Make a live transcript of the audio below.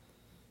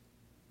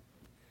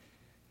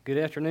Good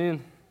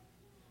afternoon.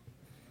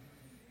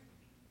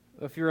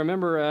 If you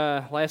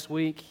remember last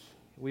week,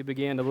 we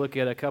began to look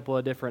at a couple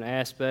of different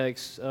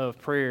aspects of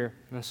prayer.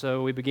 And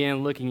so we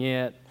began looking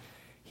at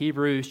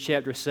Hebrews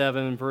chapter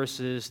 7,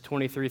 verses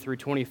 23 through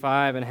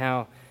 25, and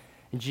how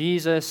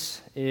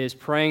Jesus is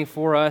praying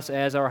for us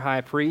as our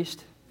high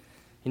priest.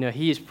 You know,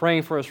 he is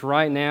praying for us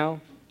right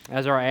now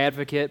as our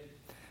advocate,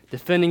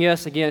 defending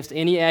us against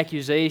any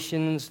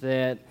accusations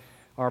that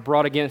are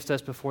brought against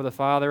us before the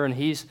Father, and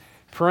he's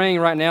praying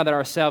right now that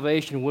our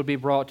salvation would be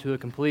brought to a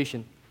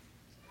completion.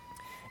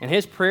 And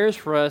his prayers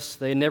for us,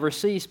 they never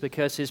cease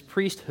because his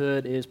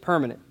priesthood is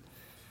permanent.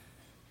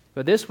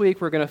 But this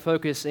week we're going to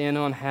focus in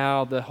on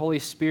how the Holy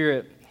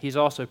Spirit, he's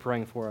also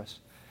praying for us.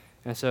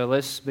 And so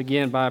let's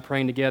begin by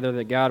praying together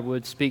that God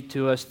would speak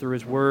to us through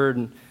his word,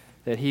 and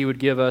that he would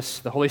give us,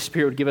 the Holy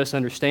Spirit would give us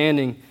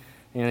understanding,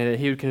 and that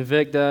he would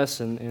convict us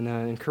and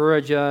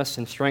encourage us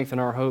and strengthen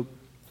our hope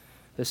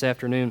this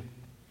afternoon.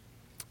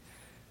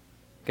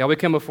 God, we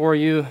come before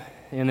you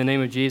in the name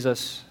of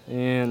Jesus,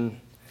 and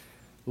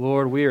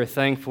Lord, we are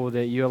thankful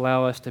that you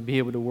allow us to be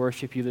able to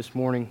worship you this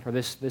morning, or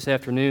this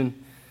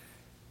afternoon.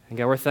 And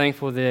God, we're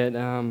thankful that,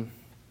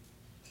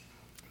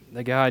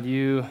 that God,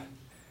 you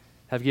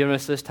have given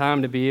us this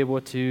time to be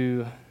able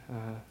to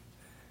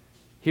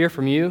hear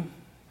from you.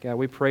 God,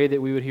 we pray that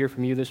we would hear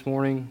from you this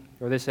morning,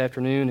 or this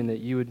afternoon, and that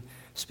you would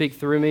speak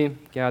through me.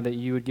 God, that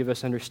you would give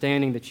us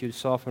understanding, that you would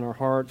soften our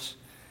hearts,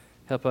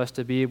 help us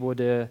to be able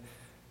to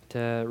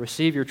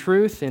receive your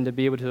truth and to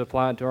be able to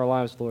apply it to our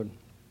lives, Lord.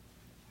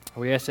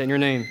 We ask that in your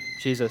name,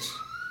 Jesus.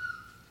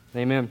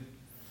 Amen.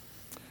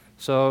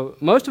 So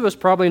most of us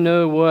probably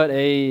know what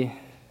a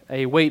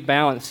weight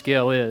balance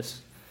scale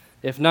is.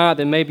 If not,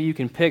 then maybe you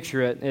can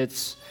picture it.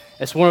 It's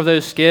one of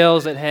those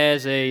scales that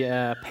has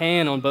a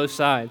pan on both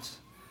sides.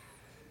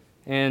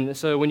 And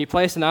so when you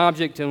place an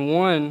object in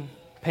one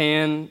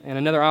pan and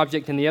another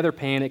object in the other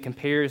pan, it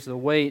compares the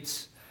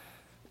weights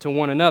to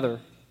one another.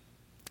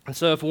 And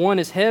so if one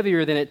is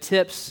heavier, then it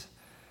tips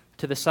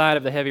to the side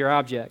of the heavier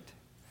object.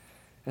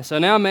 And so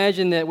now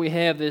imagine that we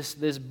have this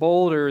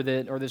boulder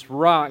or this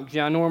rock,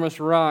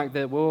 ginormous rock,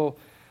 that we'll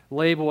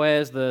label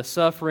as the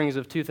sufferings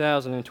of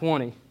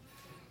 2020.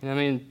 And I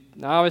mean,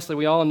 obviously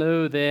we all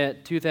know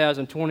that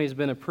 2020 has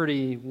been a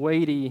pretty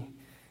weighty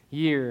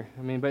year.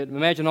 I mean, but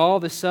imagine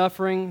all the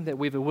suffering that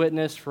we've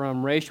witnessed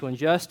from racial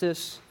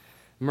injustice,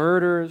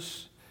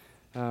 murders,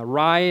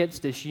 riots,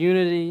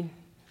 disunity.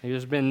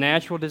 There's been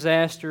natural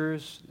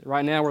disasters.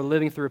 Right now we're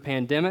living through a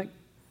pandemic.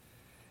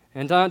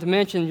 And not to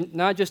mention,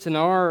 not just in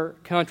our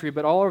country,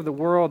 but all over the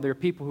world, there are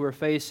people who are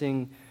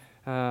facing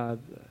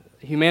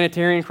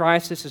humanitarian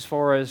crisis as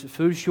far as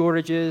food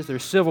shortages.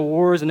 There's civil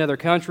wars in other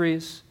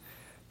countries,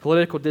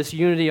 political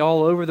disunity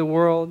all over the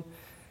world.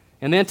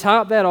 And then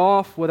top that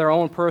off with our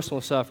own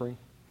personal suffering,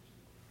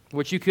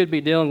 which you could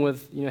be dealing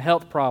with,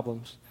 health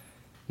problems.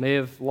 May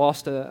have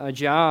lost a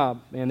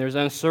job, and there's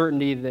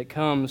uncertainty that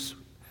comes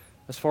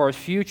as far as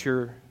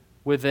future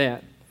with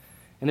that.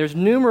 And there's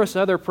numerous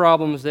other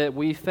problems that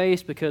we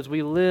face because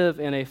we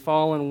live in a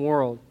fallen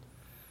world.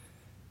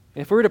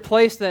 And if we were to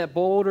place that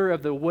boulder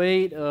of the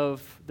weight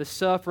of the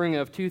suffering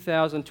of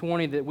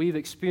 2020 that we've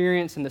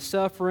experienced and the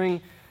suffering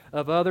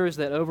of others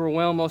that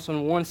overwhelm us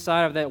on one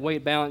side of that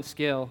weight balance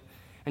scale,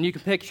 and you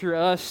can picture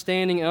us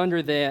standing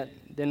under that,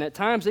 then at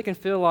times it can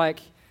feel like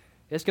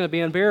it's going to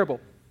be unbearable,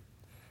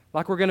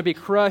 like we're going to be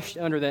crushed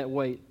under that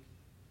weight.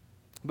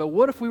 But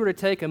what if we were to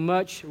take a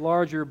much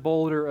larger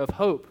boulder of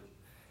hope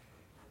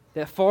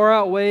that far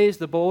outweighs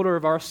the boulder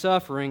of our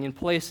suffering and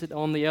place it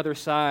on the other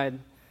side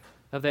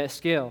of that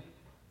scale?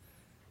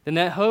 Then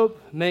that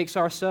hope makes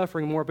our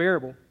suffering more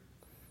bearable.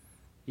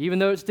 Even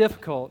though it's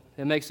difficult,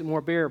 it makes it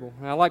more bearable.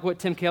 And I like what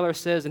Tim Keller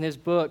says in his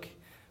book,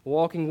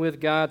 Walking with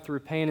God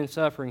Through Pain and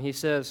Suffering. He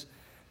says,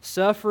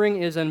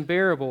 "Suffering is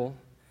unbearable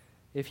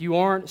if you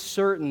aren't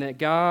certain that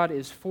God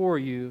is for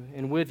you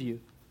and with you."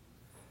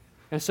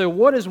 And so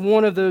what is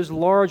one of those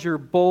larger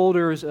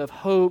boulders of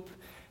hope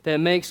that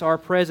makes our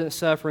present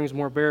sufferings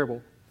more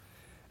bearable?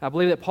 I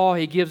believe that Paul,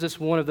 he gives us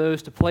one of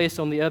those to place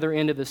on the other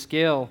end of the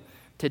scale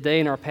today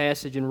in our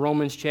passage in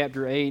Romans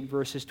chapter 8,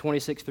 verses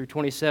 26 through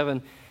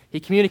 27. He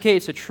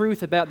communicates a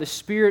truth about the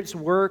Spirit's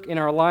work in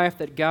our life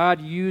that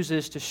God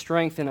uses to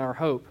strengthen our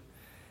hope.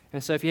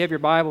 And so if you have your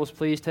Bibles,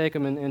 please take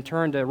them and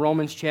turn to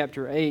Romans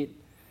chapter 8.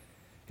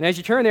 And as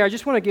you turn there, I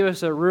just want to give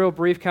us a real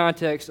brief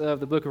context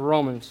of the book of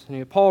Romans.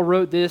 Paul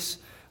wrote this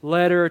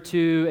letter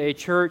to a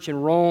church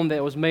in Rome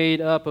that was made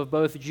up of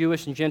both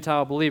Jewish and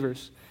Gentile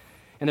believers.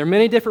 And there are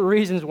many different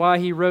reasons why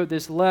he wrote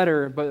this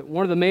letter, but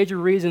one of the major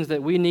reasons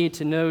that we need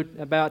to know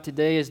about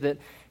today is that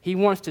he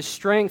wants to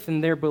strengthen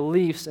their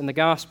beliefs in the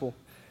gospel.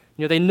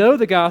 They know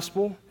the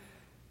gospel,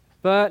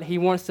 but he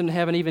wants them to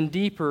have an even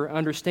deeper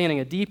understanding,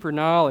 a deeper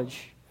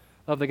knowledge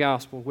of the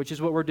gospel, which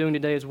is what we're doing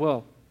today as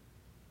well.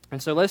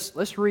 And so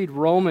let's read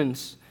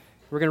Romans.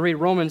 We're going to read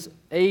Romans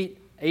 8,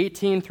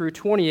 18 through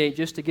 28,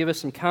 just to give us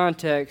some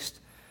context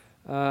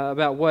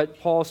about what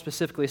Paul is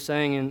specifically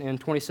saying in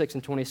 26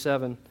 and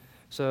 27.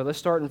 So let's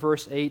start in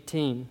verse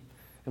 18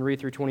 and read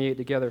through 28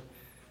 together.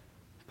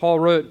 Paul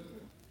wrote,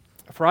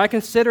 For I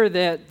consider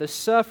that the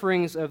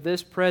sufferings of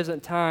this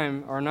present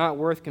time are not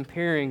worth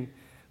comparing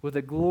with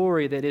the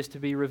glory that is to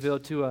be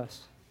revealed to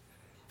us.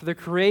 For the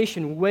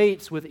creation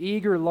waits with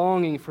eager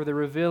longing for the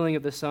revealing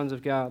of the sons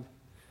of God.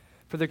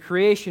 For the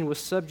creation was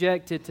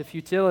subjected to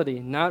futility,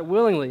 not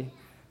willingly,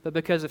 but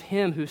because of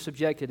him who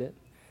subjected it,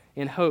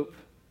 in hope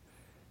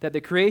that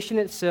the creation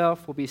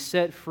itself will be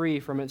set free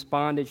from its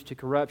bondage to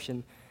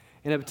corruption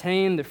and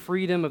obtain the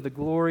freedom of the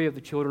glory of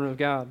the children of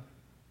God.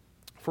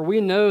 For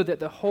we know that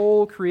the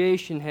whole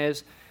creation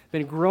has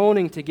been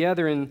groaning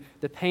together in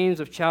the pains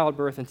of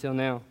childbirth until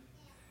now.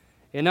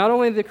 And not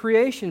only the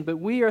creation, but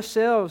we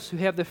ourselves who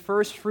have the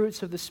first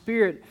fruits of the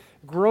Spirit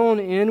groan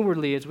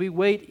inwardly as we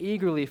wait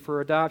eagerly for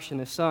adoption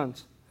as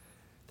sons,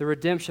 the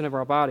redemption of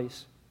our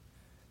bodies.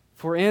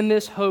 For in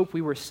this hope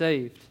we were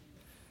saved.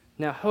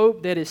 Now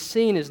hope that is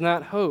seen is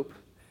not hope,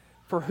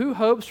 for who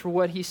hopes for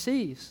what he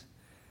sees?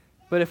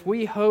 But if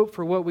we hope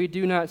for what we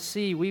do not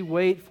see, we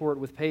wait for it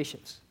with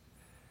patience.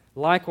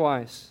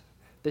 Likewise,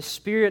 the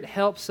Spirit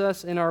helps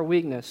us in our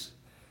weakness,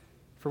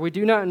 for we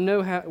do not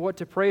know what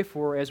to pray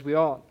for as we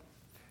ought,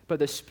 but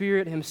the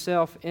Spirit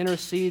himself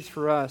intercedes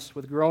for us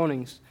with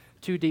groanings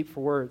too deep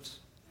for words.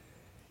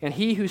 And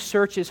he who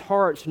searches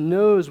hearts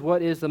knows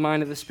what is the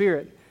mind of the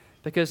Spirit,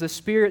 because the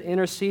Spirit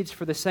intercedes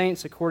for the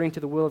saints according to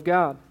the will of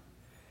God.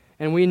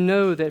 And we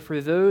know that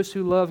for those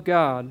who love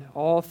God,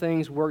 all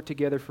things work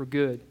together for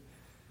good,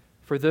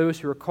 for those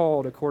who are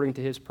called according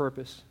to his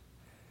purpose.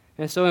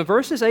 And so in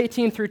verses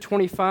 18 through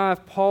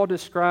 25, Paul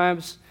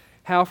describes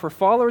how for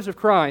followers of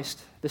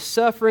Christ, the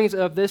sufferings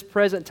of this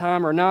present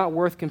time are not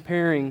worth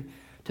comparing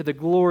to the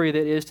glory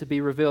that is to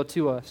be revealed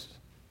to us.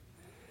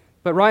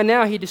 But right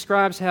now he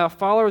describes how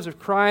followers of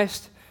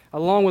Christ,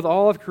 along with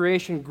all of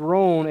creation,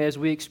 groan as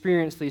we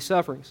experience these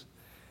sufferings.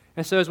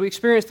 And so as we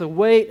experience the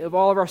weight of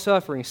all of our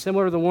sufferings,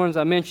 similar to the ones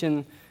I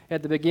mentioned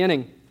at the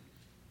beginning,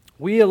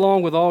 we,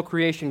 along with all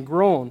creation,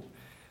 groan,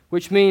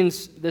 which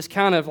means this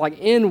kind of like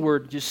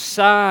inward just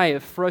sigh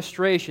of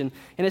frustration.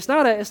 And it's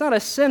not a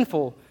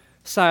sinful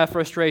sigh of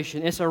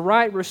frustration. It's a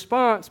right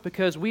response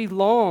because we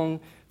long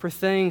for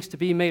things to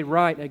be made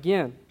right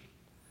again.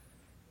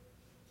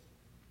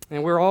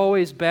 And we're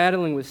always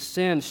battling with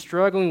sin,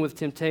 struggling with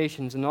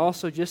temptations, and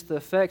also just the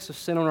effects of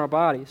sin on our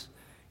bodies.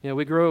 You know,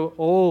 we grow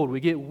old,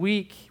 we get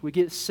weak, we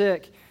get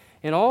sick,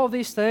 and all of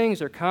these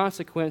things are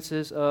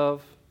consequences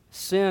of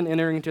sin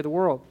entering into the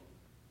world.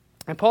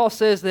 And Paul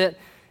says that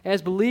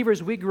as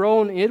believers, we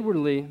groan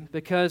inwardly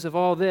because of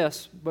all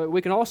this, but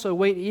we can also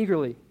wait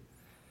eagerly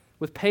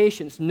with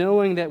patience,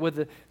 knowing that with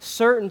the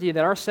certainty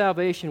that our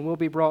salvation will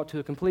be brought to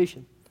a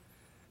completion,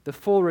 the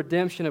full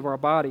redemption of our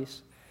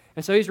bodies.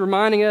 And so he's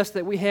reminding us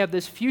that we have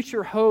this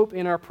future hope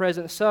in our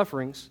present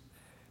sufferings,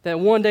 that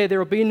one day there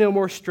will be no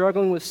more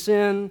struggling with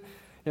sin,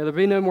 there will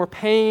be no more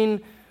pain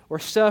or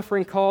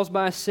suffering caused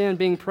by sin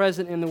being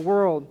present in the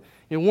world.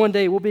 And one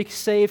day we'll be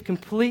saved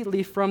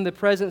completely from the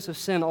presence of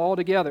sin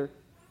altogether.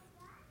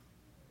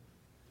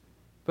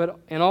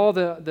 And all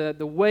the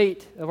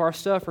weight of our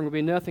suffering will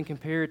be nothing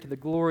compared to the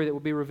glory that will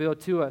be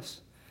revealed to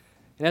us.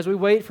 And as we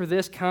wait for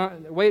this,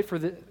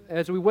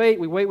 we wait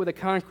with a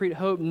concrete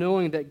hope,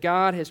 knowing that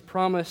God has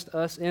promised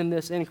us in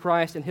this in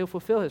Christ, and He'll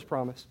fulfill His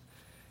promise.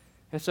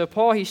 And so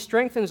Paul, he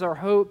strengthens our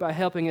hope by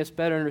helping us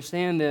better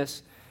understand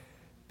this.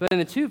 But in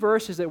the two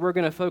verses that we're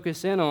going to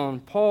focus in on,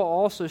 Paul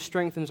also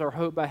strengthens our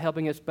hope by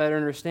helping us better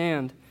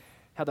understand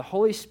how the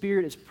Holy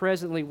Spirit is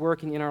presently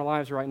working in our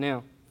lives right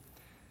now.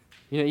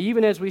 You know,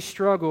 even as we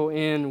struggle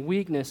in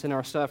weakness in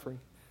our suffering.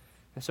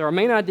 And so our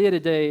main idea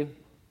today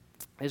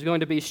is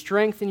going to be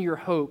strengthen your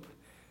hope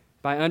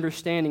by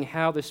understanding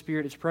how the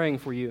Spirit is praying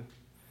for you.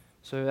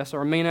 So that's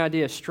our main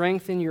idea,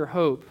 strengthen your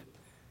hope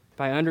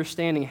by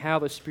understanding how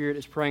the Spirit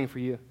is praying for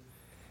you.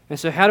 And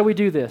so how do we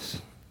do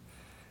this?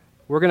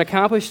 We're going to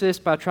accomplish this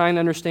by trying to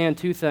understand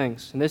two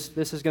things. And this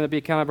is going to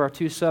be kind of our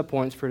two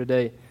subpoints for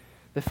today.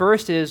 The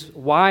first is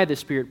why the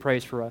Spirit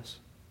prays for us.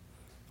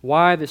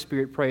 Why the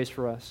Spirit prays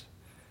for us.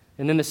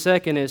 And then the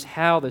second is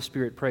how the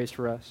Spirit prays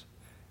for us.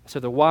 So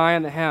the why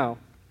and the how.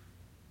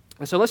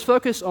 And so let's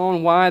focus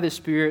on why the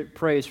Spirit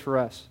prays for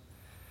us.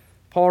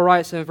 Paul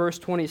writes in verse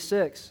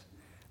 26,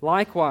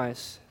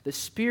 likewise, the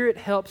Spirit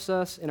helps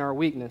us in our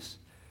weakness.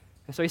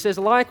 And so he says,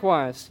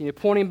 likewise,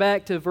 pointing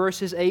back to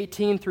verses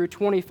 18 through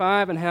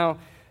 25 and how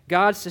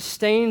God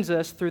sustains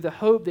us through the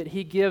hope that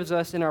He gives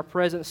us in our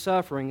present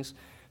sufferings,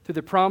 through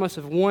the promise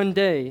of one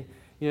day,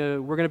 we're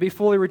going to be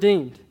fully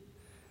redeemed.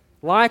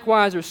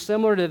 Likewise, or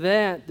similar to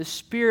that, the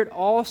Spirit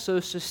also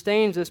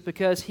sustains us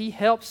because He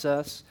helps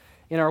us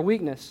in our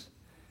weakness.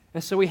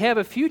 And so we have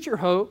a future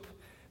hope,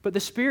 but the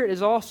Spirit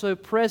is also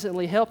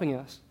presently helping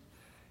us.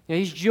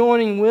 He's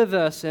joining with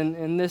us,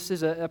 and this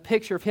is a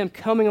picture of Him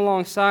coming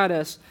alongside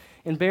us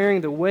and bearing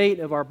the weight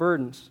of our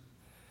burdens.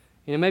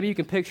 Maybe you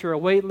can picture a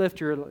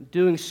weightlifter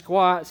doing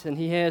squats, and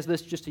he has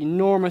this just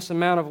enormous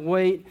amount of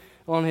weight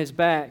on his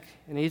back,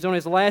 and he's on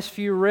his last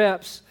few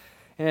reps.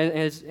 And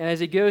as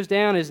he goes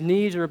down, his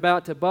knees are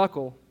about to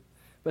buckle.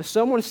 But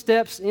someone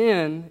steps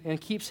in and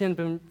keeps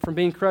him from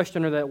being crushed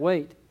under that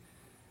weight.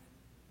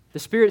 The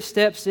Spirit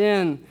steps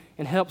in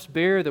and helps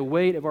bear the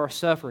weight of our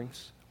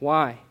sufferings.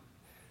 Why?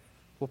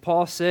 Well,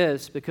 Paul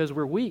says, because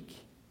we're weak.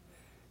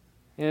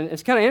 And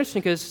it's kind of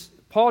interesting because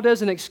Paul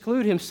doesn't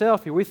exclude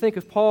himself here. We think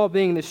of Paul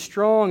being this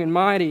strong and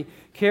mighty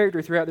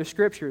character throughout the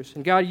Scriptures,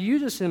 and God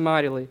uses him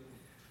mightily.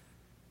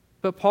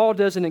 But Paul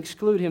doesn't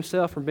exclude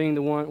himself from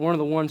being one of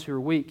the ones who are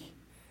weak.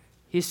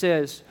 He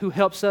says, who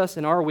helps us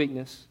in our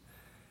weakness.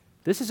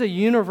 This is a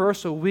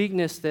universal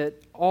weakness that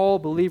all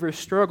believers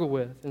struggle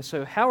with. And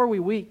so how are we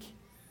weak?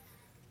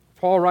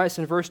 Paul writes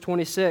in verse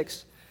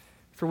 26,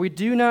 for we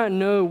do not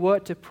know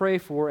what to pray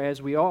for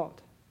as we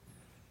ought.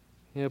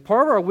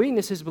 Part of our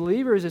weakness as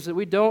believers is that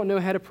we don't know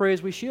how to pray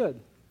as we should.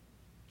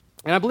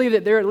 And I believe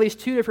that there are at least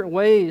two different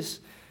ways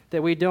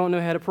that we don't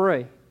know how to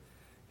pray.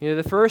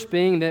 The first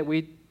being that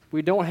we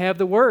don't have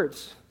the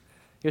words.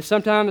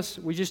 Sometimes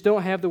we just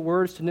don't have the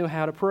words to know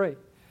how to pray.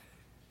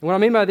 And what I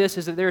mean by this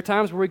is that there are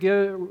times where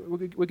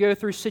we go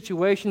through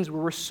situations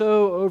where we're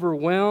so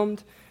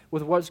overwhelmed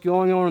with what's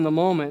going on in the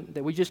moment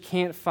that we just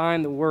can't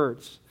find the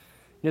words.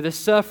 The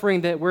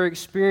suffering that we're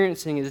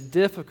experiencing is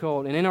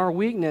difficult, and in our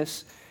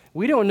weakness,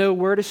 we don't know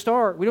where to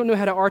start. We don't know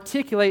how to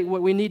articulate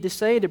what we need to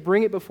say to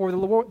bring it before the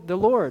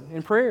Lord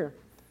in prayer.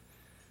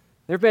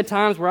 There have been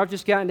times where I've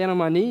just gotten down on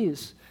my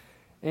knees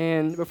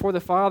and before the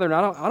Father, and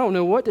I don't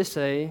know what to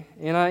say,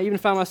 and I even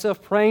find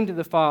myself praying to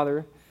the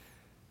Father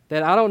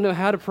that I don't know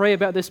how to pray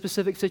about this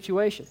specific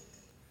situation.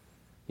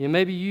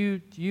 Maybe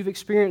you've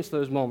experienced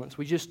those moments.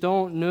 We just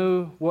don't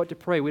know what to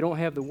pray. We don't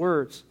have the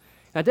words.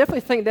 And I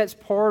definitely think that's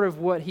part of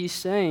what he's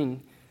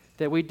saying,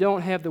 that we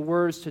don't have the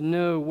words to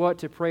know what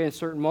to pray in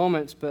certain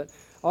moments, but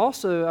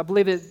also I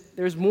believe that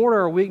there's more to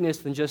our weakness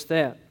than just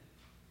that.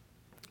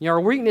 Our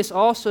weakness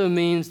also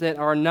means that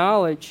our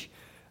knowledge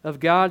of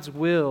God's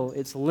will,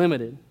 it's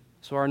limited.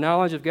 So our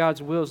knowledge of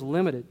God's will is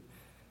limited.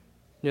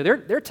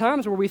 There are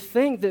times where we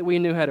think that we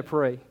knew how to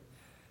pray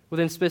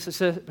within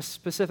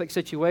specific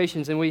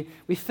situations, and we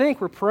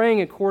think we're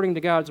praying according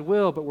to God's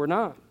will, but we're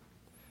not.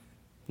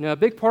 A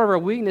big part of our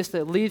weakness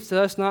that leads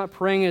to us not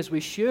praying as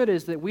we should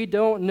is that we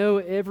don't know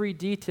every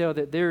detail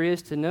that there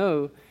is to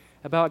know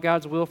about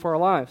God's will for our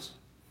lives.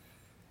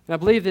 And I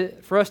believe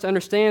that for us to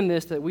understand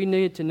this, that we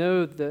need to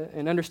know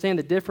and understand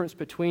the difference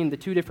between the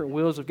two different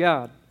wills of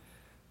God.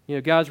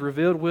 God's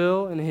revealed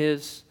will and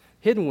His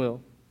hidden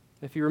will.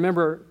 If you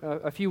remember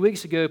a few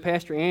weeks ago,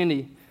 Pastor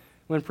Andy,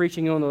 when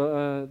preaching on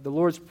the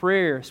Lord's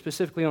Prayer,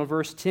 specifically on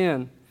verse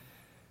 10,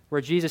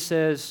 where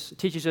Jesus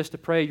teaches us to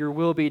pray, your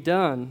will be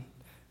done,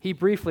 he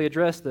briefly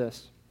addressed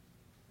this.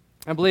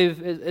 I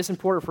believe it's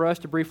important for us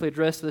to briefly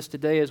address this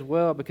today as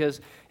well because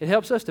it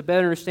helps us to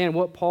better understand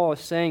what Paul is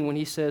saying when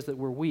he says that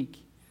we're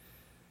weak.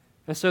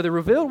 And so the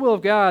revealed will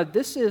of God,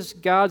 this is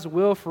God's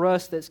will for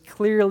us that's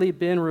clearly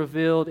been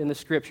revealed in the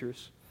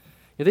Scriptures.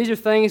 These are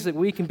things that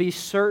we can be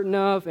certain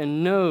of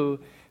and know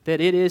that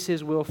it is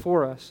His will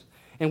for us.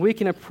 And we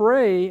can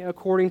pray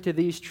according to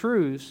these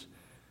truths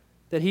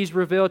that He's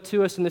revealed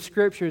to us in the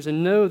Scriptures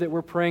and know that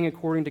we're praying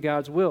according to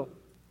God's will.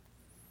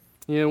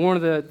 One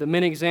of the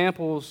many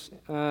examples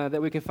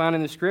that we can find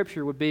in the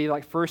Scripture would be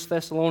like 1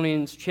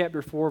 Thessalonians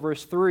chapter 4,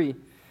 verse 3,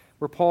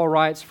 where Paul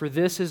writes, for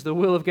this is the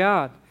will of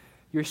God,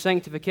 your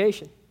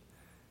sanctification.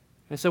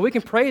 And so we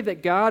can pray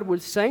that God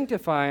would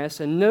sanctify us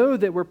and know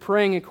that we're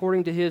praying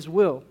according to His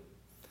will.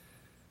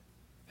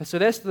 And so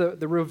that's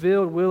the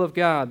revealed will of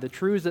God, the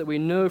truths that we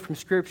know from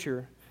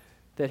Scripture,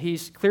 that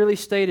He's clearly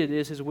stated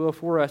is His will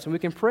for us, and we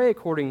can pray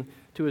according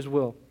to His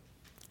will.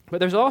 But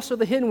there's also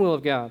the hidden will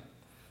of God.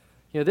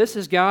 This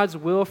is God's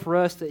will for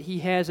us that He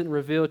hasn't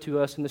revealed to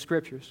us in the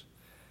Scriptures.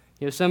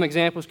 Some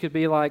examples could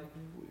be like,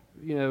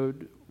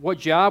 what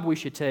job we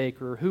should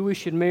take, or who we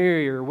should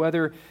marry, or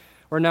whether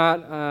or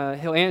not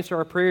He'll answer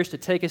our prayers to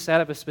take us out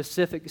of a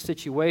specific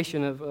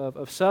situation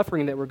of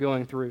suffering that we're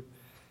going through.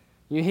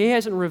 He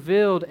hasn't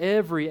revealed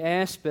every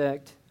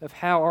aspect of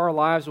how our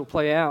lives will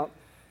play out,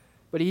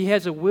 but He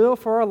has a will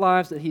for our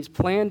lives that He's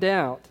planned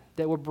out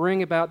that will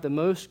bring about the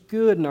most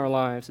good in our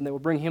lives and that will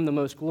bring Him the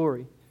most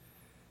glory.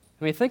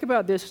 Think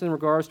about this in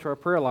regards to our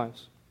prayer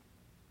lives.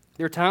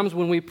 There are times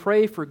when we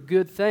pray for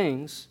good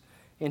things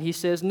and He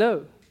says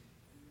no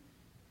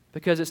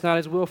because it's not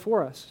His will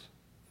for us.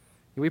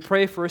 We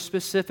pray for a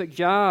specific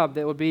job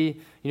that would be,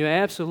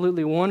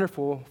 absolutely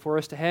wonderful for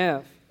us to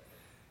have.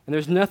 And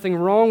there's nothing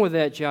wrong with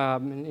that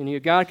job,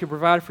 and God could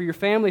provide for your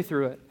family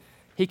through it.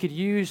 He could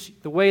use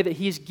the way that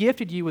He's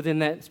gifted you within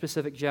that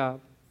specific job.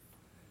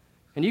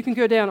 And you can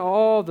go down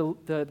all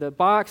the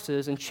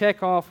boxes and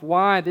check off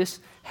why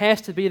this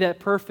has to be that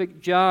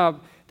perfect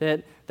job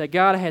that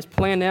God has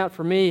planned out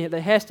for me,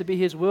 that has to be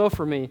His will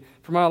for me,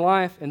 for my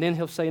life, and then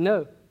He'll say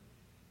no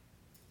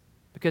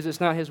because it's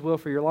not His will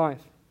for your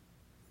life.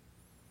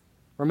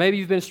 Or maybe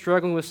you've been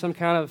struggling with some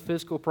kind of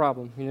physical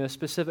problem, a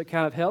specific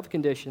kind of health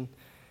condition,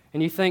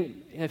 and you think,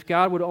 if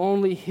God would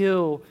only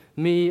heal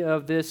me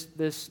of this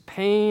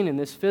pain and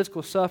this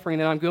physical suffering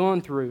that I'm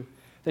going through,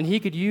 then He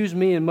could use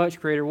me in much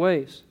greater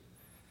ways.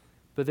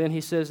 But then He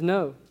says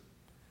no,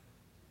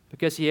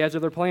 because He has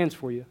other plans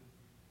for you.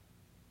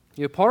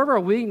 Part of our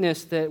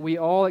weakness that we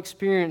all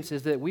experience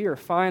is that we are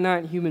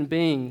finite human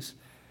beings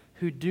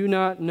who do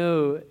not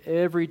know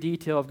every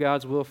detail of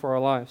God's will for our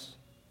lives.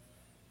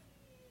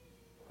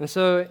 And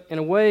so, in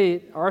a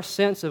way, our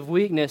sense of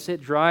weakness,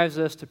 it drives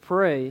us to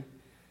pray,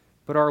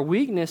 but our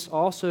weakness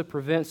also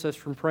prevents us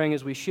from praying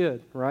as we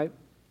should, right?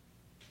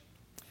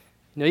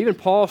 Even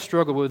Paul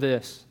struggled with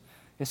this.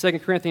 In 2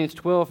 Corinthians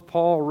 12,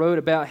 Paul wrote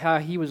about how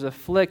he was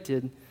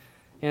afflicted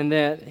and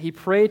that he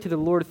prayed to the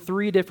Lord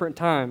 3 different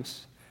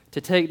times to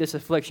take this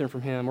affliction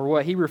from him, or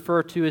what he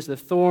referred to as the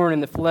thorn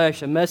in the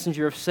flesh, a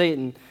messenger of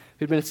Satan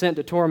who'd been sent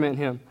to torment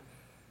him.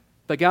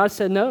 But God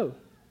said no,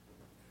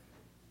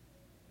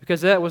 because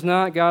that was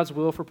not God's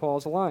will for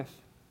Paul's life.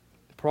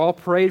 Paul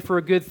prayed for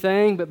a good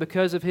thing, but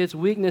because of his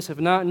weakness of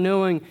not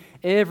knowing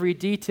every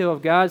detail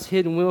of God's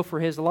hidden will for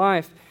his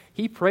life,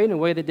 he prayed in a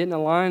way that didn't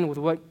align with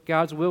what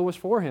God's will was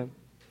for him.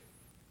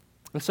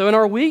 And so in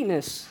our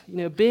weakness,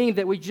 being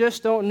that we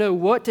just don't know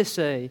what to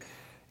say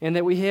and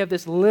that we have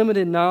this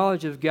limited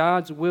knowledge of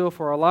God's will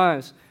for our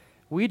lives,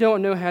 we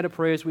don't know how to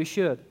pray as we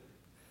should.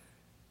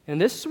 And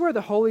this is where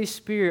the Holy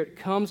Spirit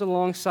comes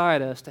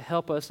alongside us to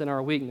help us in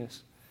our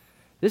weakness.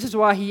 This is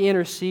why he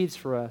intercedes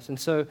for us. And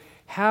so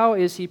how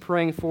is he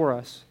praying for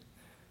us?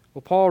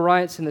 Well, Paul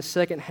writes in the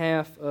second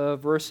half of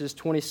verses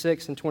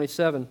 26 and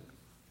 27,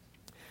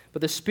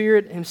 "But the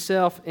Spirit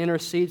himself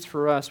intercedes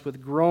for us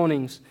with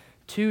groanings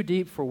too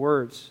deep for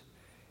words.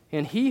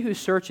 And he who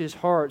searches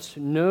hearts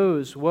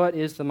knows what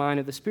is the mind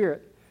of the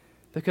Spirit,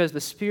 because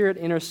the Spirit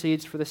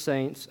intercedes for the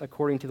saints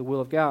according to the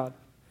will of God."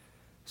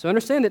 So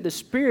understand that the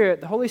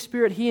Spirit, the Holy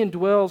Spirit, he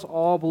indwells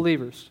all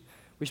believers,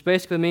 which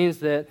basically means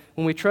that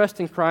when we trust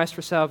in Christ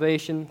for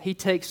salvation, he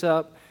takes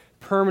up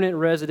permanent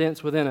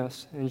residence within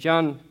us. In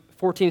John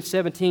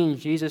 14:17,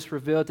 Jesus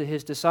revealed to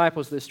his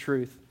disciples this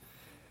truth.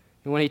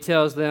 And when he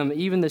tells them,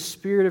 "Even the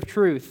Spirit of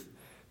truth,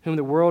 whom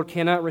the world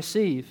cannot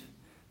receive,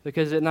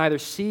 because it neither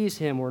sees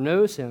him or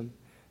knows him,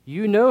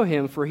 you know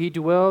him, for he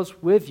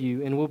dwells with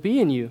you and will be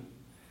in you."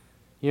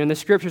 And the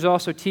Scriptures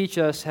also teach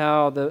us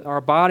how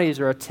our bodies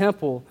are a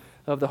temple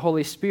of the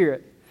Holy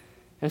Spirit.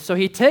 And so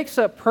he takes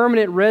up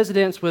permanent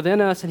residence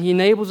within us, and he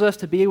enables us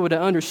to be able to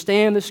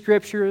understand the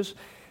Scriptures.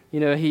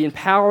 He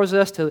empowers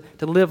us to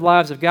live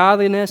lives of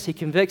godliness. He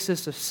convicts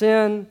us of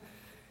sin.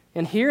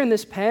 And here in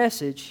this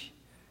passage,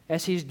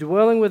 as he's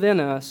dwelling within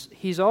us,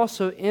 he's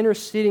also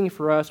interceding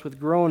for us with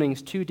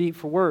groanings too deep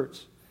for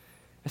words.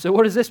 And so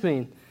what does this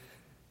mean?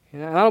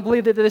 And I don't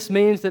believe that this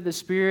means that the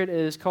Spirit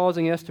is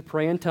causing us to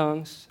pray in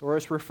tongues, or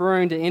it's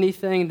referring to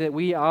anything that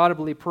we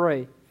audibly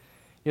pray.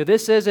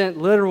 This isn't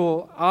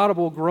literal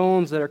audible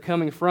groans that are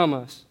coming from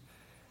us.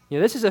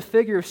 This is a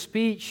figure of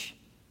speech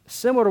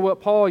similar to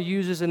what Paul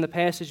uses in the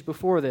passage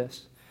before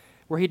this,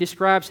 where he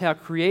describes how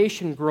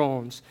creation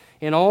groans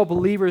and all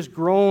believers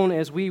groan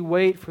as we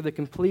wait for the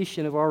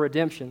completion of our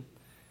redemption.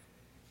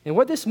 And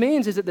what this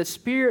means is that the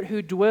Spirit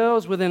who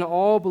dwells within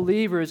all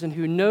believers and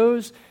who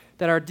knows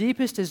that our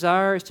deepest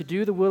desire is to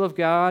do the will of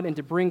God and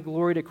to bring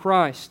glory to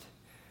Christ,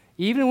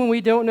 even when we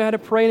don't know how to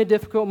pray in a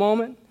difficult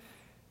moment,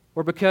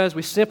 or because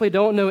we simply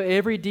don't know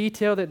every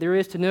detail that there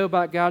is to know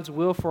about God's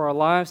will for our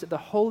lives, that the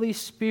Holy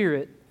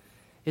Spirit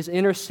is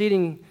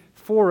interceding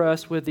for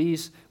us with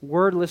these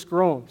wordless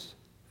groans.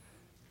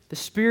 The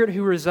Spirit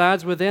who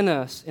resides within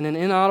us in an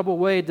inaudible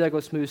way,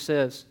 Douglas Moo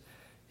says,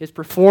 is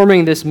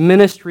performing this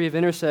ministry of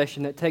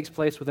intercession that takes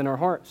place within our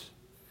hearts.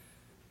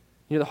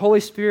 The Holy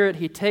Spirit,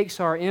 he takes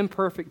our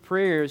imperfect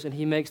prayers and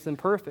he makes them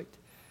perfect.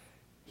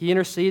 He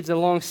intercedes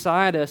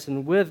alongside us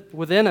and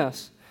within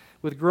us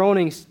with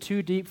groanings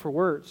too deep for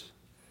words.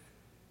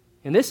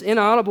 And this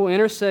inaudible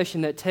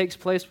intercession that takes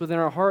place within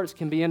our hearts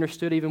can be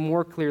understood even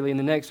more clearly in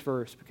the next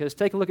verse, because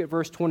take a look at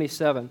verse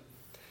 27,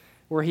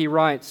 where he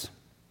writes,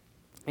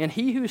 "And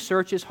he who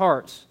searches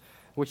hearts,"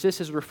 which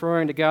this is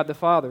referring to God the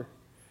Father,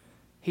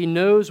 "he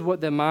knows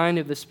what the mind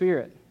of the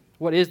Spirit,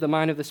 what is the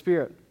mind of the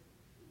Spirit."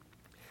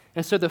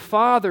 And so the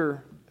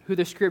Father, who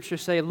the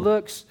Scriptures say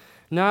looks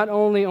not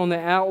only on the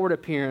outward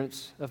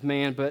appearance of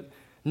man, but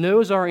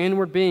knows our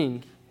inward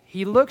being.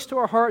 He looks to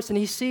our hearts and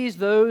he sees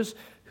those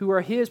who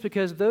are his,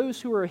 because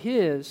those who are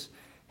his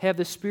have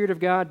the Spirit of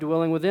God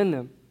dwelling within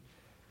them.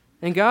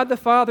 And God the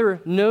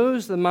Father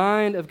knows the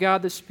mind of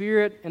God the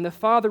Spirit, and the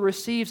Father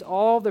receives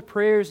all the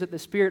prayers that the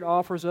Spirit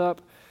offers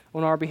up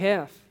on our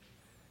behalf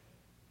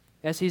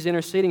as he's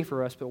interceding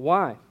for us. But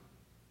why?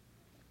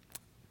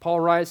 Paul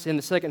writes in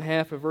the second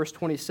half of verse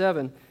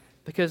 27,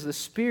 "Because the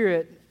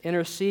Spirit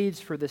intercedes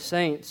for the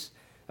saints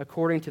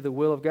according to the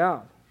will of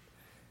God."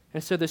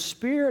 And so the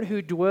Spirit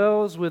who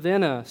dwells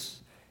within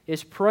us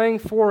is praying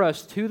for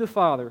us to the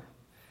Father.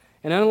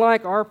 And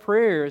unlike our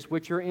prayers,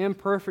 which are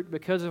imperfect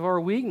because of our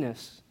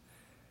weakness,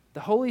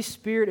 the Holy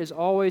Spirit is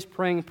always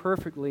praying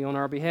perfectly on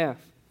our behalf.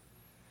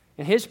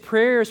 And his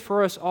prayers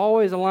for us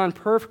always align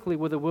perfectly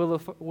with the will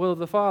of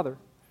the Father.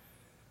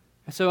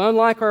 And so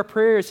unlike our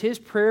prayers, his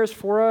prayers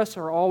for us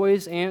are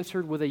always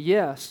answered with a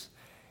yes,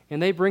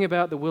 and they bring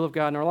about the will of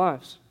God in our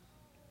lives.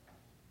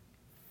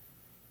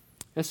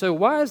 And so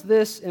why is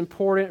this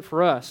important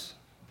for us?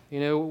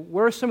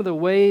 What are some of the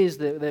ways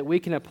that we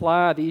can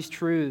apply these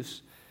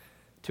truths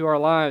to our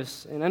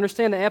lives? And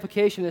understand the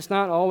application is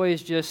not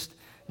always just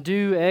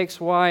do X,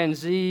 Y, and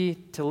Z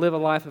to live a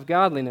life of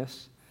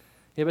godliness.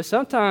 But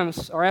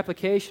sometimes our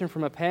application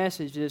from a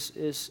passage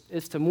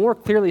is to more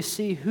clearly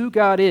see who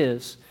God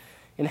is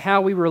and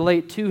how we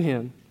relate to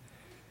Him.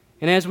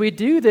 And as we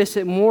do this,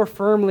 it more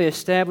firmly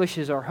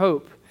establishes our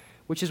hope,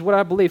 which is what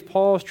I believe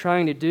Paul is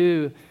trying to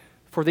do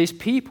for these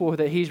people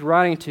that he's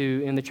writing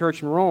to in the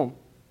church in Rome.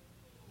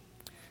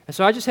 And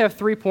so I just have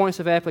 3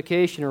 points of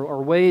application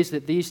or ways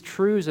that these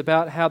truths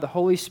about how the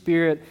Holy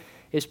Spirit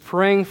is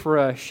praying for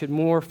us should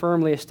more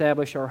firmly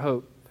establish our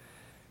hope.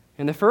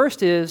 And the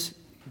first is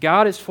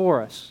God is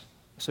for us.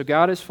 So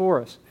God is for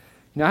us.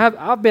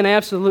 I've been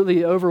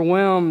absolutely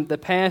overwhelmed the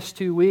past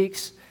 2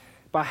 weeks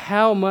by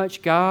how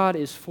much God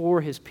is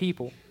for His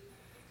people.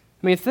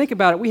 Think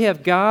about it. We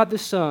have God the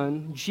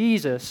Son,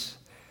 Jesus,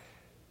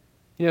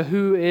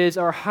 who is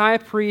our high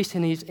priest,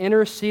 and He's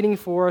interceding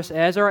for us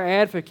as our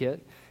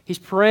advocate. He's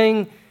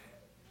praying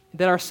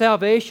that our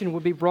salvation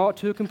would be brought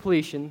to a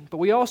completion, but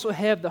we also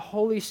have the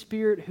Holy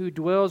Spirit who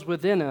dwells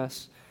within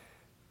us,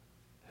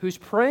 who's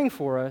praying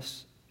for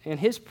us, and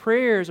His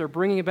prayers are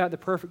bringing about the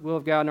perfect will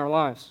of God in our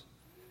lives.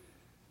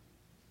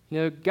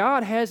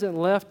 God hasn't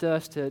left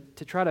us to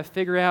try to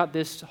figure out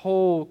this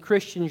whole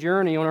Christian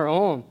journey on our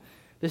own,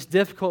 this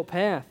difficult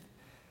path.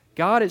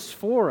 God is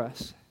for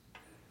us.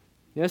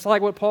 It's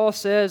like what Paul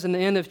says in the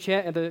end of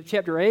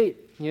chapter 8.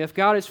 If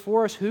God is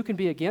for us, who can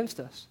be against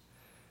us?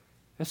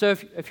 And so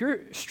if you're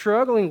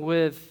struggling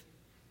with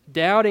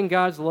doubting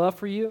God's love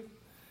for you,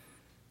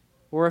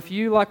 or if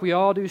you, like we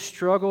all do,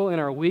 struggle in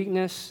our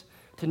weakness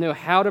to know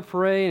how to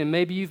pray, and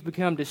maybe you've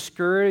become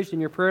discouraged in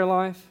your prayer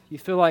life, you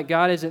feel like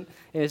God isn't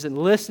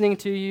listening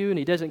to you and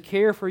He doesn't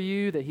care for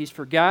you, that He's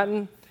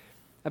forgotten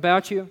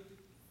about you,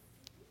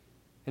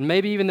 and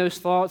maybe even those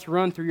thoughts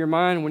run through your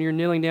mind when you're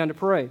kneeling down to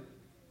pray,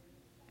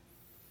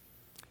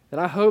 then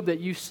I hope that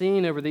you've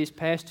seen over these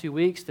past 2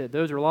 weeks that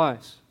those are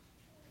lies.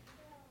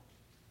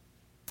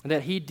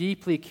 That He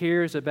deeply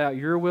cares about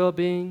your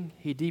well-being.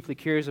 He deeply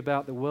cares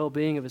about the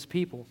well-being of His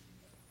people.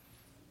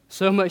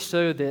 So much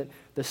so that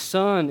the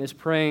Son is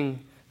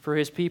praying for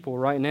His people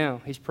right now.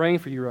 He's praying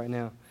for you right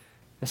now.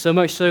 And so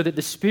much so that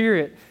the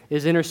Spirit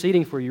is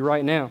interceding for you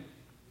right now.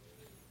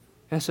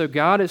 And so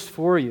God is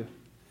for you.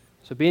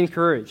 So be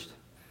encouraged.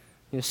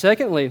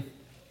 Secondly,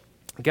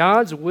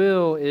 God's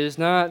will is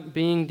not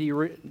going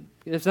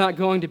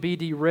to be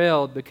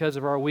derailed because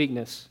of our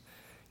weakness.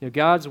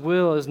 God's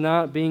will is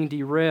not being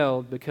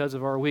derailed because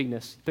of our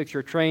weakness. Picture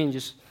a train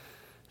just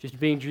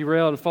being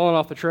derailed and falling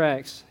off the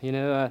tracks.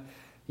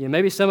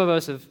 Maybe some of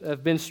us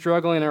have been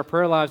struggling in our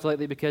prayer lives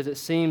lately because it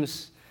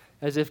seems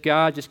as if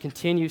God just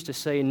continues to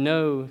say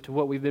no to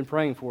what we've been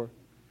praying for.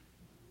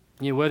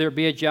 Whether it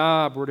be a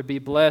job, or to be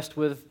blessed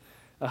with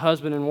a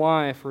husband and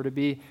wife, or to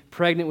be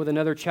pregnant with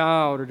another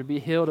child, or to be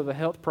healed of a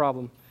health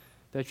problem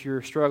that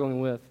you're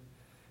struggling with.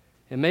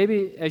 And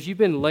maybe as you've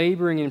been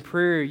laboring in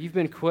prayer, you've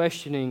been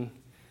questioning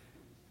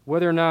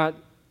whether or not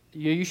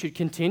you should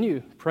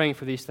continue praying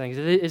for these things.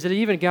 Is it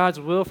even God's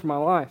will for my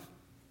life?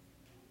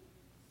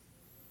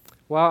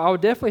 Well, I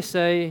would definitely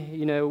say,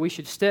 we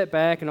should step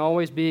back and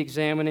always be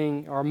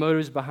examining our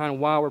motives behind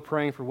why we're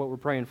praying for what we're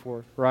praying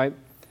for, right?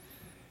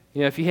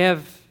 If you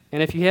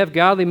have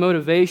godly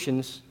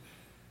motivations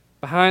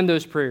behind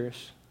those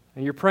prayers,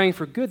 and you're praying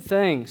for good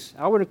things,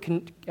 I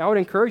would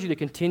encourage you to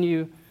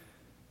continue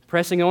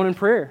pressing on in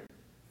prayer.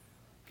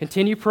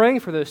 Continue praying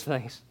for those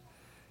things.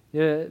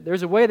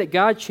 There's a way that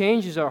God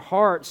changes our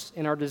hearts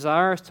and our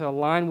desires to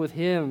align with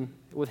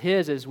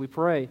His as we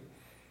pray.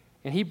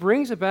 And He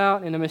brings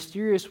about, in a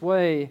mysterious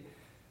way,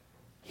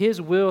 His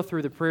will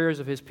through the prayers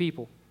of His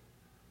people.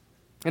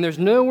 And there's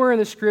nowhere in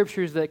the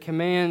Scriptures that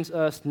commands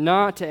us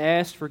not to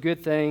ask for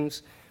good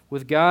things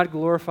with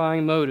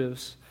God-glorifying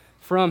motives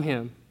from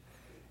Him,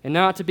 and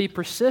not to be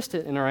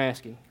persistent in our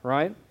asking,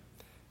 right?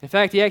 In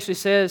fact, He actually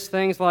says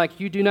things like,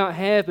 you do not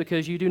have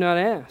because you do not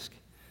ask.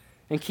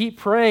 And keep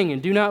praying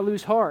and do not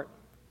lose heart.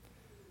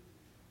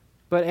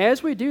 But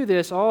as we do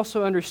this,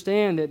 also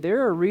understand that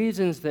there are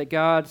reasons that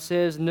God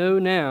says no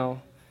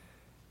now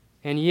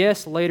and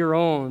yes later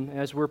on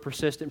as we're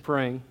persistent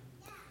praying.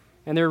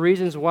 And there are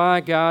reasons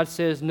why God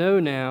says no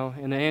now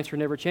and the answer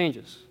never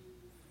changes.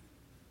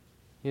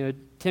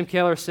 Tim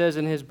Keller says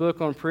in his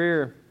book on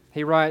prayer,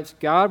 he writes,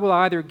 God will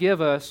either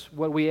give us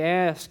what we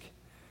ask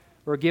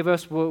or give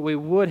us what we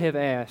would have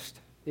asked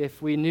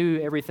if we knew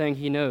everything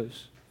He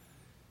knows.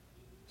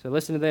 So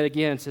listen to that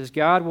again. It says,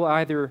 God will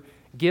either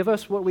give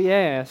us what we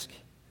ask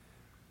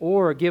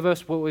or give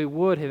us what we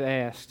would have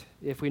asked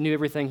if we knew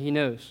everything He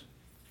knows.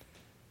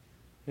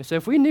 And so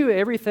if we knew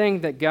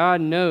everything that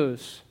God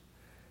knows,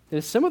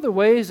 then some of the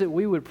ways that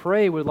we would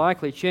pray would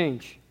likely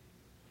change.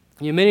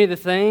 Many of the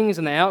things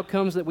and the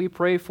outcomes that we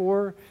pray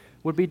for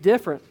would be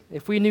different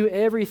if we knew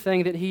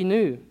everything that He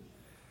knew.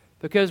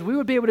 Because we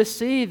would be able to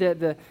see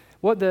that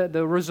what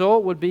the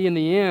result would be in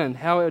the end,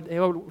 how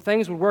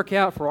things would work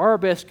out for our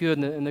best good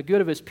and the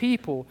good of His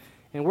people,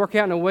 and work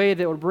out in a way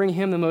that would bring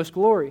Him the most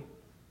glory.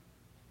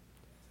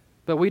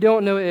 but we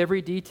don't know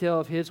every detail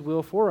of His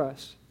will for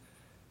us.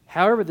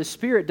 However, the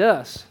Spirit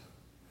does,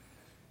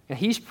 and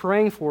He's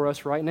praying for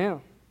us right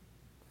now.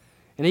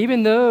 And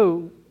even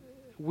though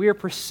we're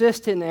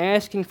persistent in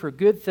asking for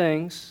good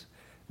things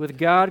with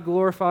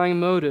God-glorifying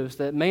motives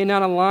that may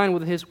not align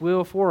with His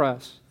will for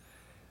us,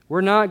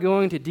 we're not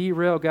going to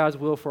derail God's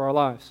will for our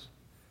lives.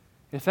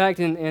 In fact,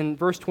 in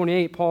verse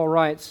 28, Paul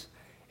writes,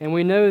 "And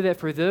we know that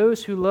for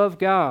those who love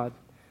God,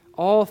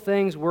 all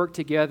things work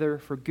together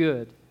for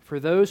good, for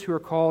those who are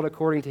called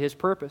according to His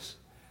purpose."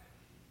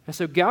 And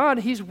so God,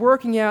 He's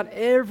working out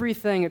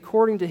everything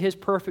according to His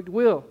perfect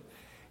will.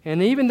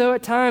 And even though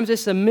at times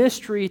it's a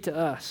mystery to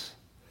us,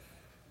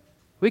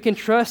 we can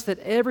trust that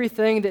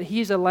everything that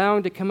He's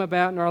allowing to come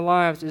about in our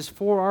lives is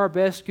for our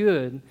best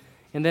good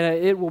and that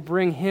it will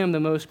bring Him the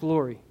most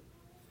glory.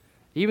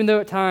 Even though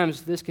at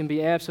times this can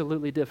be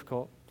absolutely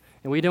difficult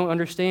and we don't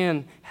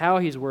understand how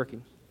He's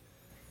working.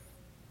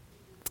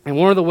 And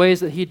one of the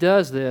ways that He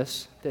does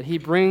this, that He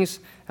brings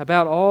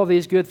about all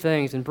these good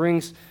things and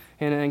brings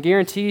and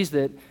guarantees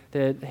that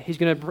He's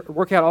going to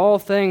work out all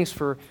things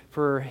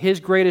for His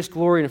greatest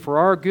glory and for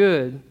our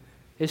good,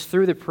 is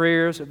through the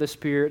prayers of the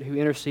Spirit who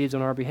intercedes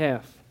on our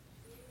behalf.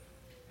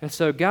 And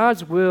so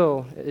God's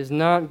will is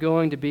not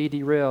going to be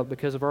derailed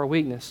because of our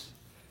weakness.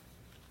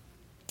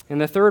 And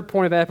the third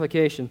point of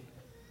application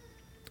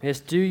is,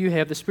 do you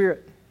have the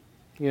Spirit?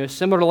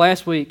 Similar to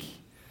last week,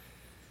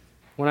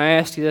 when I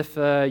asked you if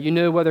you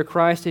know whether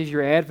Christ is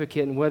your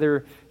advocate and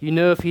whether you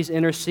know if He's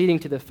interceding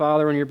to the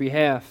Father on your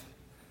behalf.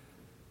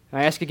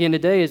 I ask again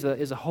today, is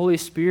the Holy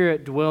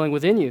Spirit dwelling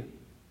within you?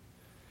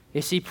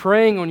 Is He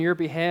praying on your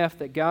behalf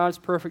that God's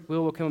perfect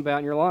will come about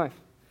in your life?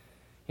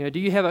 Do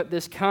you have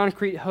this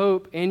concrete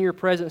hope in your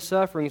present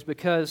sufferings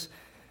because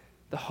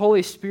the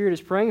Holy Spirit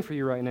is praying for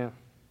you right now?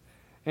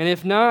 And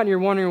if not, and you're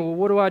wondering, well,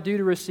 what do I do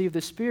to receive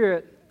the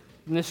Spirit?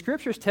 And the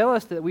Scriptures tell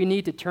us that we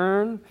need to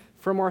turn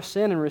from our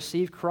sin and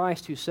receive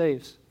Christ who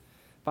saves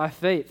by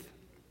faith.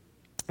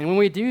 And when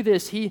we do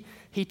this, He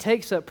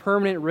takes up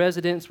permanent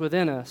residence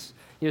within us,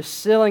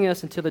 sealing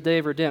us until the day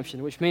of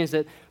redemption, which means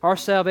that our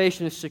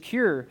salvation is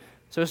secure.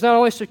 So it's not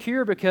only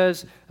secure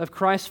because of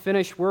Christ's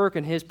finished work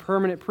and His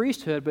permanent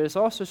priesthood, but it's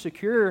also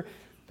secure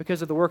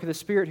because of the work of the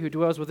Spirit who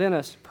dwells within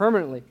us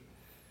permanently.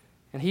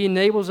 And He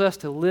enables us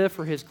to live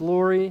for His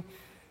glory.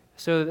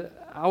 So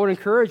I would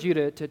encourage you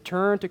to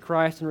turn to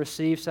Christ and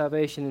receive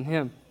salvation in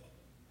Him.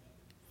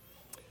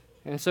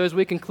 And so as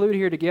we conclude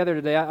here together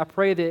today, I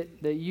pray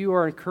that you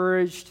are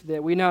encouraged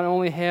that we not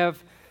only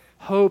have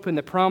hope in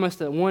the promise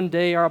that one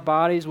day our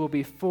bodies will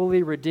be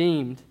fully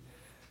redeemed,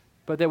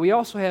 but that we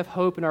also have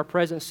hope in our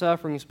present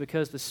sufferings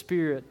because the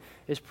Spirit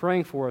is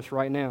praying for us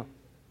right now.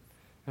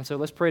 And so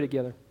let's pray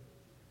together.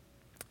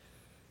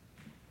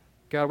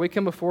 God, we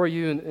come before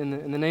you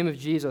in the name of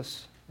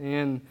Jesus.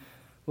 And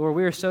Lord,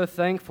 we are so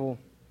thankful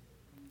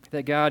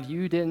that, God,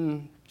 you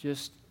didn't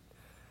just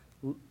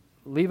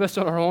leave us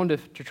on our own to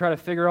try to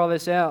figure all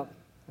this out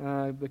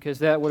because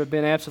that would have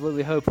been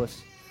absolutely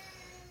hopeless.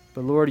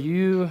 But Lord,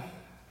 you,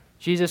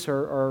 Jesus,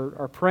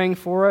 are praying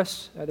for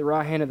us at the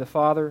right hand of the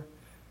Father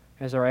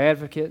as our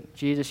advocate.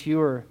 Jesus,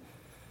 your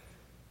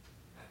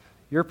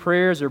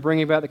prayers are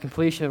bringing about the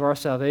completion of our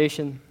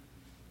salvation.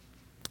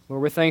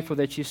 Lord, we're thankful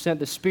that you sent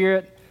the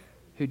Spirit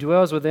who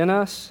dwells within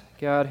us,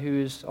 God,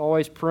 who is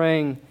always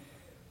praying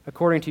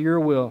according to your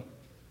will.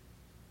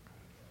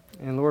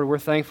 And Lord, we're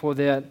thankful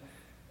that,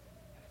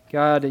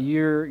 God, that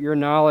your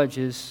knowledge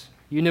is,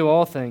 you know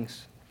all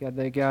things. God,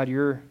 that God,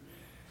 you're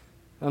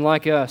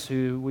unlike us,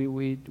 who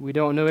we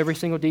don't know every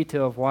single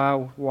detail of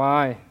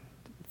why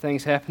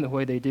things happen the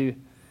way they do.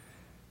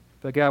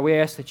 But God, we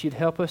ask that you'd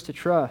help us to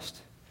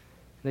trust,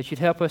 that you'd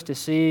help us to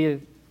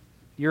see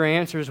your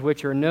answers,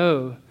 which are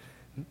no,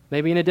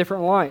 maybe in a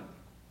different light,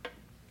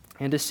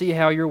 and to see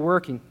how you're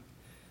working.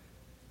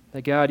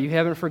 That, God, you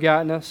haven't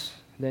forgotten us,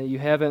 that you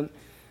haven't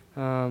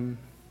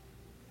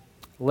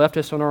left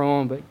us on our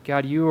own, but,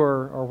 God, you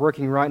are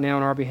working right now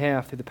on our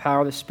behalf through the power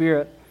of the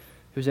Spirit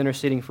who's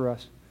interceding for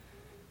us.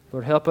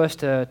 Lord, help us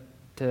to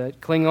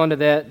cling on to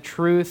that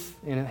truth,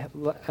 and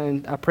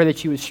I pray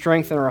that you would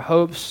strengthen our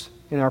hopes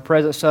in our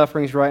present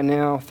sufferings right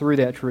now through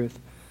that truth.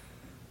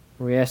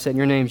 We ask that in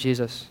your name,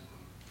 Jesus.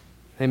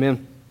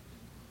 Amen.